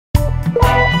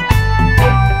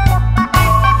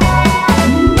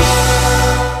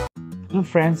Hello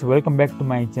friends, welcome back to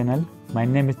my channel. My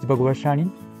name is Deepak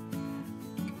Varshani.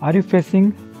 Are you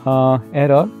facing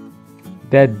error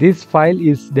that this file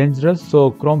is dangerous,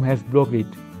 so Chrome has blocked it?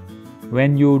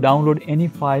 When you download any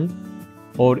file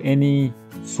or any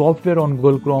software on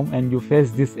Google Chrome and you face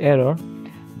this error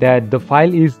that the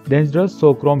file is dangerous,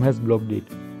 so Chrome has blocked it.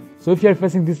 So if you are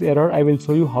facing this error, I will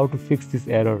show you how to fix this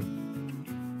error.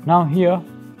 Now here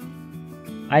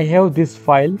I have this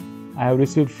file I have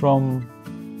received from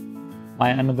my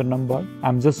another number.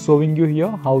 I'm just showing you here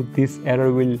how this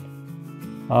error will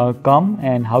come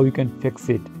and how you can fix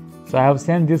it. So I have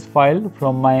sent this file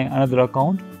from my another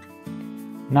account.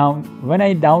 Now when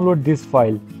I download this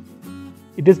file,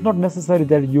 it is not necessary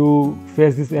that you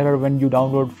face this error when you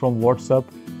download from WhatsApp.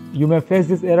 You may face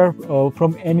this error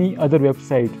from any other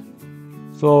website.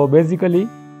 So basically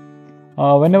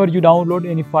whenever you download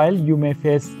any file, you may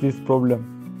face this problem.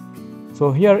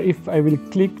 So here if I will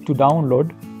click to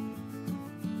download,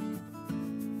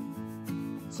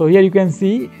 so here you can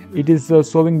see it is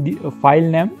showing the file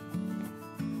name,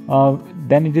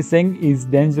 then it is saying is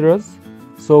dangerous,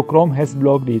 so Chrome has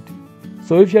blocked it.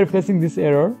 So if you are facing this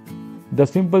error, the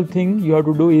simple thing you have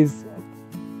to do is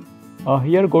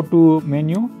here go to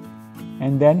menu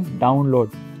and then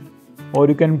download, or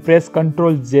you can press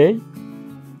Ctrl J,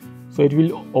 so it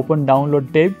will open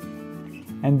download tab,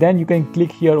 and then you can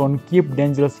click here on keep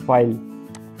dangerous file,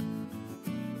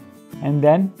 and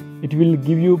then it will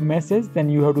give you message, then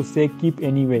you have to say keep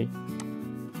anyway.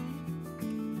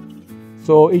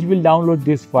 So it will download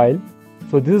this file.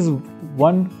 So this is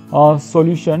one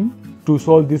solution to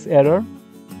solve this error.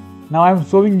 Now I am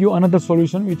showing you another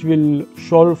solution which will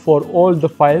solve for all the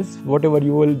files whatever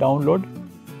you will download.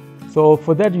 So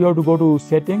for that you have to go to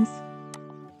settings,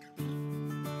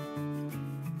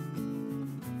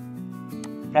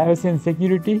 privacy and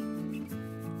security,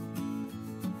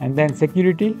 and then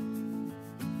security,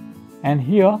 and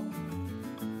here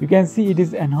you can see it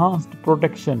is enhanced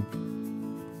protection.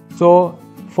 So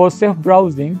for safe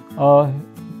browsing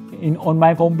on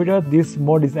my computer, this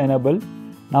mode is enabled.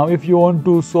 Now if you want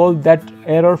to solve that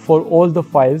error for all the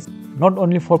files, not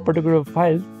only for particular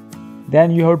files,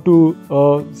 then you have to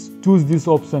choose this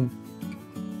option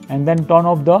and then turn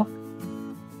off the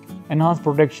enhanced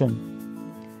protection.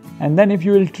 And then if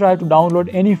you will try to download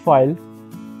any file,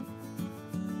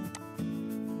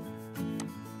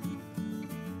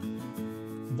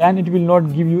 then it will not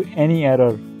give you any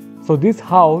error. So this is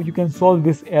how you can solve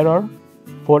this error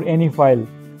for any file.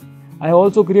 I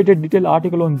also created detailed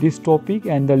article on this topic,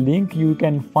 and the link you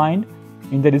can find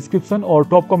in the description or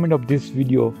top comment of this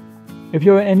video. If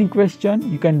you have any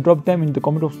question, you can drop them in the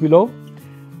comment box below.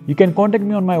 You can contact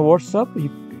me on my WhatsApp.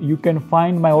 You can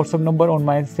find my WhatsApp number on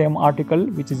my same article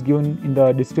which is given in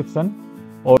the description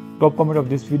or top comment of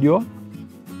this video.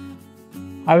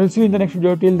 I will see you in the next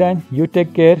video. Till then, you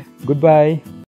take care. Goodbye.